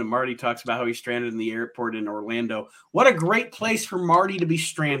phone, and Marty talks about how he's stranded in the airport in Orlando. What a great place for Marty to be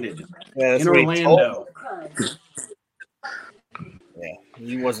stranded in Orlando. Yeah,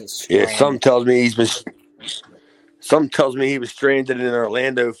 he wasn't stranded. Yeah, something tells me he was stranded in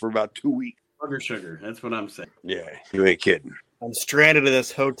Orlando for about 2 weeks. Sugar. That's what I'm saying. Yeah, you ain't kidding. I'm stranded in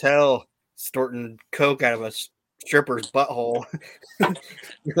this hotel, snorting coke out of a stripper's butthole.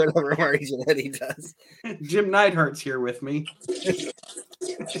 Whatever Marty Jannetty does. Jim Neidhart's here with me.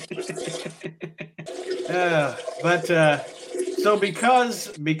 So because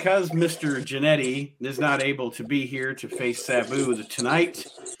Mr. Jannetty is not able to be here to face Sabu tonight,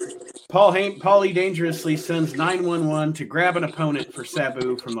 Paulie dangerously sends 911 to grab an opponent for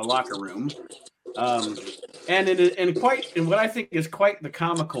Sabu from the locker room. And what I think is quite the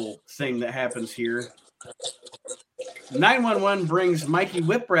comical thing that happens here, 911 brings Mikey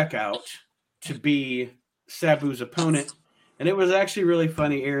Whipwreck out to be Sabu's opponent. And it was actually really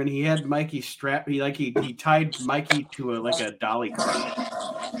funny, Aaron. He had Mikey strapped. He tied Mikey to a dolly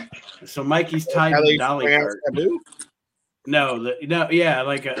cart. So Mikey's tied to the dolly cart. No, yeah,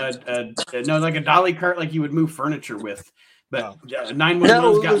 like like a dolly cart, like you would move furniture with. But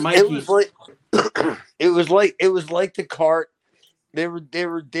 911's got Mikey. It was like the cart. They were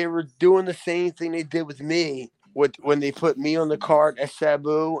doing the same thing they did with me. When they put me on the cart as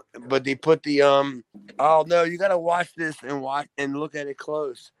Sabu, but they put the oh no, you gotta watch this and look at it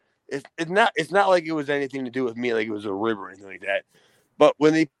close. It's not like it was anything to do with me, like it was a rib or anything like that. But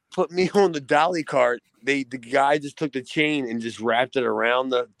when they put me on the dolly cart, the guy just took the chain and just wrapped it around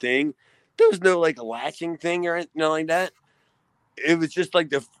the thing. There was no like latching thing or anything like that. It was just like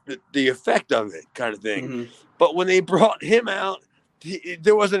the effect of it kind of thing. Mm-hmm. But when they brought him out,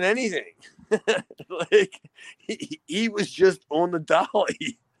 there wasn't anything. Like he was just on the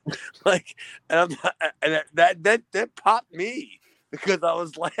dolly, like, and that popped me because I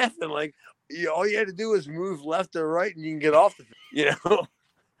was laughing. Like, all you had to do was move left or right, and you can get off the,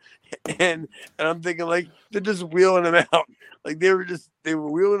 And I'm thinking, like, they're just wheeling him out. Like they were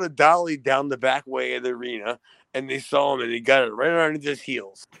wheeling a dolly down the back way of the arena, and they saw him, and he got it right underneath his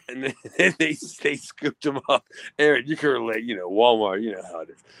heels, and then they scooped him up. Aaron, you can relate, Walmart, you know how it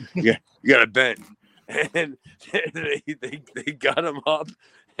is. You got to bend, and they got him up,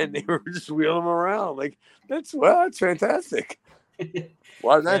 and they were just wheeling him around. Like that's fantastic.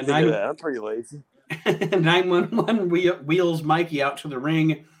 Why did I think of that? I'm pretty lazy. 911 wheels Mikey out to the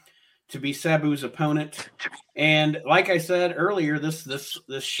ring to be Sabu's opponent, and like I said earlier, this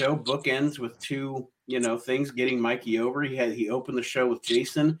show bookends with two things getting Mikey over. He opened the show with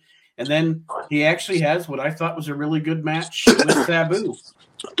Jason, and then he actually has what I thought was a really good match with Sabu.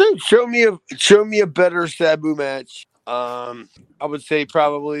 Dude, show me a better Sabu match. I would say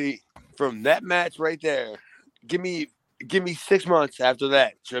probably from that match right there. Give me 6 months after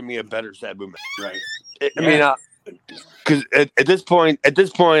that. Show me a better Sabu match. Right. I mean, because at this point, I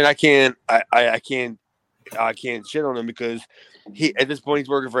can't shit on him because at this point he's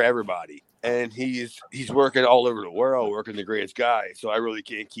working for everybody, and he's working all over the world, working the greatest guy. So I really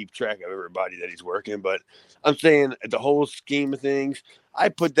can't keep track of everybody that he's working. But I'm saying the whole scheme of things, I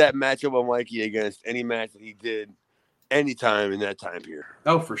put that matchup on Mikey against any match that he did anytime in that time period.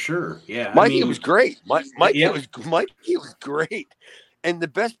 Oh, for sure, yeah. Mikey was great. Mikey was great. And the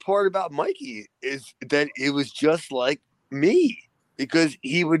best part about Mikey is that it was just like me, because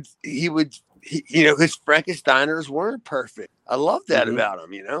he would his Frankensteiners weren't perfect. I love that about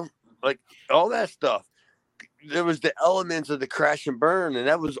him, like all that stuff. There was the elements of the crash and burn, and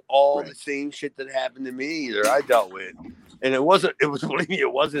that was all the same shit that happened to me that I dealt with. And it wasn't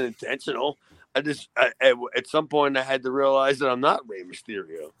intentional. At some point I had to realize that I'm not Rey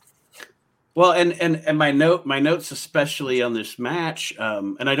Mysterio. Well, and my notes, especially on this match,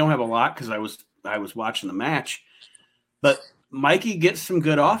 and I don't have a lot because I was watching the match, but Mikey gets some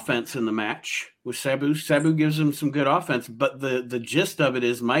good offense in the match with Sabu. Sabu gives him some good offense, but the gist of it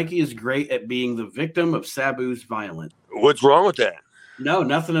is Mikey is great at being the victim of Sabu's violence. What's wrong with that? No,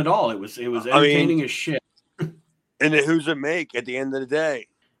 nothing at all. It was entertaining as shit. And then who's it make at the end of the day?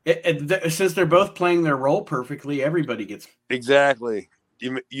 Since they're both playing their role perfectly, everybody gets exactly.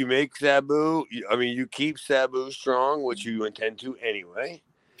 You make Sabu. You keep Sabu strong, which you intend to anyway,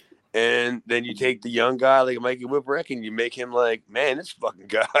 and then you take the young guy like Mikey Whipwreck and you make him like, man, this fucking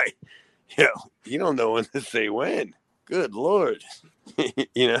guy, you don't know when to say when. Good Lord,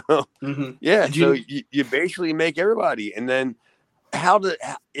 Mm-hmm. Yeah. So you basically make everybody, and then how could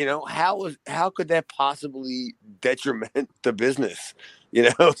that possibly detriment the business?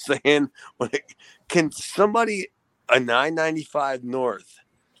 Saying can somebody a 995 north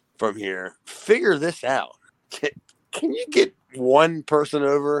from here figure this out? Can you get one person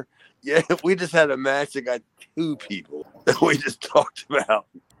over? Yeah, we just had a match that got two people that we just talked about.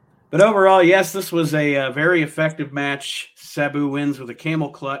 But overall, yes, this was a very effective match. Sabu wins with a camel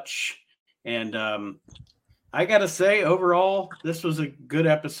clutch, and I gotta say, overall, this was a good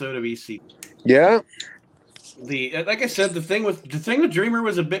episode of EC. Yeah. Like I said, the thing with Dreamer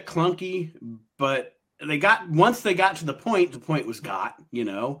was a bit clunky, but once they got to the point was got,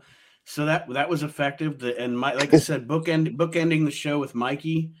 so that was effective. Like I said, bookending the show with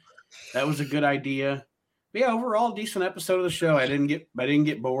Mikey, that was a good idea. But yeah, overall, decent episode of the show. I didn't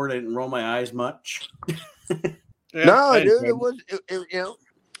get bored. I didn't roll my eyes much. No, dude, it was.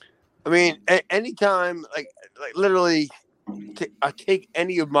 Anytime, like literally, I take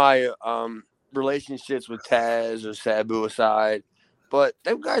any of my relationships with Taz or Sabu aside, but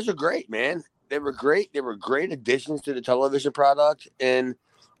them guys are great, man. They were great. They were great additions to the television product, and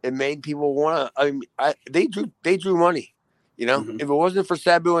it made people want to. I mean, they drew money. You know, if it wasn't for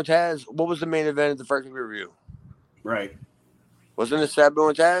Sabu and Taz, what was the main event at the first review? Right. Wasn't it Sabu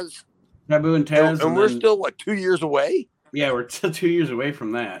and Taz? Sabu and Taz, and we're still 2 years away. Yeah, we're still 2 years away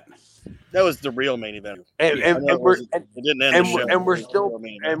from that. That was the real main event, and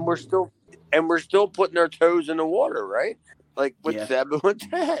we're still putting our toes in the water, right? Like with Sabu and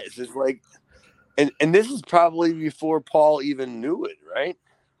Taz, it's like, and this is probably before Paul even knew it, right?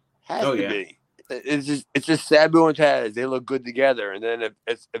 Has to be. It's just Sabu and Taz. They look good together, and then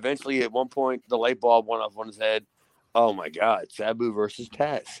it's eventually at one point the light bulb went off on his head. Oh my God, Sabu versus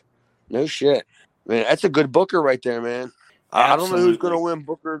Taz. No shit, man. That's a good booker right there, man. Absolutely. I don't know who's going to win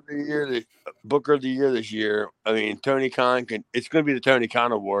Booker of the Year this year. I mean, Tony Khan can. It's going to be the Tony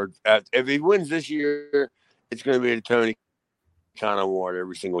Khan Award. If he wins this year, it's going to be the Tony Khan Award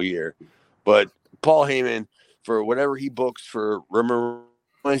every single year. But Paul Heyman, for whatever he books for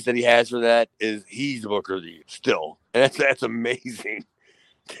remembrance that he has for that, he's the Booker of the Year still. And that's amazing.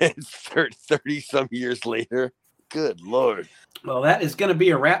 It's 30 some years later. Good Lord. Well, that is going to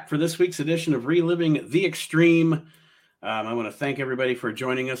be a wrap for this week's edition of Reliving the Extreme. I want to thank everybody for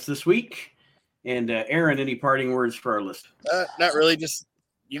joining us this week. And Aaron, any parting words for our listeners? Not really, just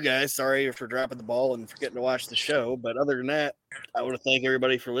you guys. Sorry for dropping the ball and forgetting to watch the show. But other than that, I want to thank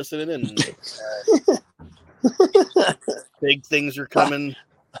everybody for listening. And big things are coming.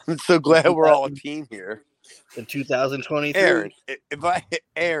 I'm so glad we're all a team here. In 2023.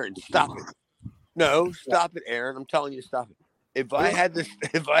 Aaron, stop it. No, stop it, Aaron. I'm telling you, stop it. If I had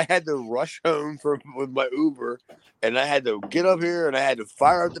to rush home with my Uber and I had to get up here and I had to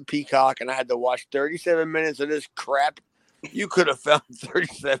fire up the Peacock and I had to watch 37 minutes of this crap, you could have found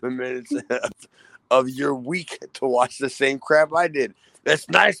 37 minutes of your week to watch the same crap I did. That's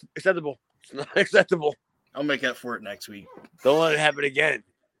nice, acceptable. It's not acceptable. I'll make up for it next week. Don't let it happen again.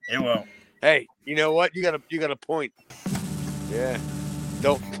 It won't. Hey, you know what? You got a point. Yeah.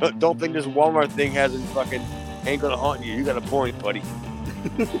 Don't think this Walmart thing ain't gonna haunt you. You got a point, buddy.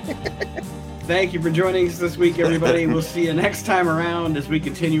 Thank you for joining us this week, everybody. We'll see you next time around as we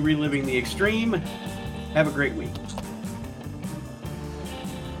continue reliving the extreme. Have a great week.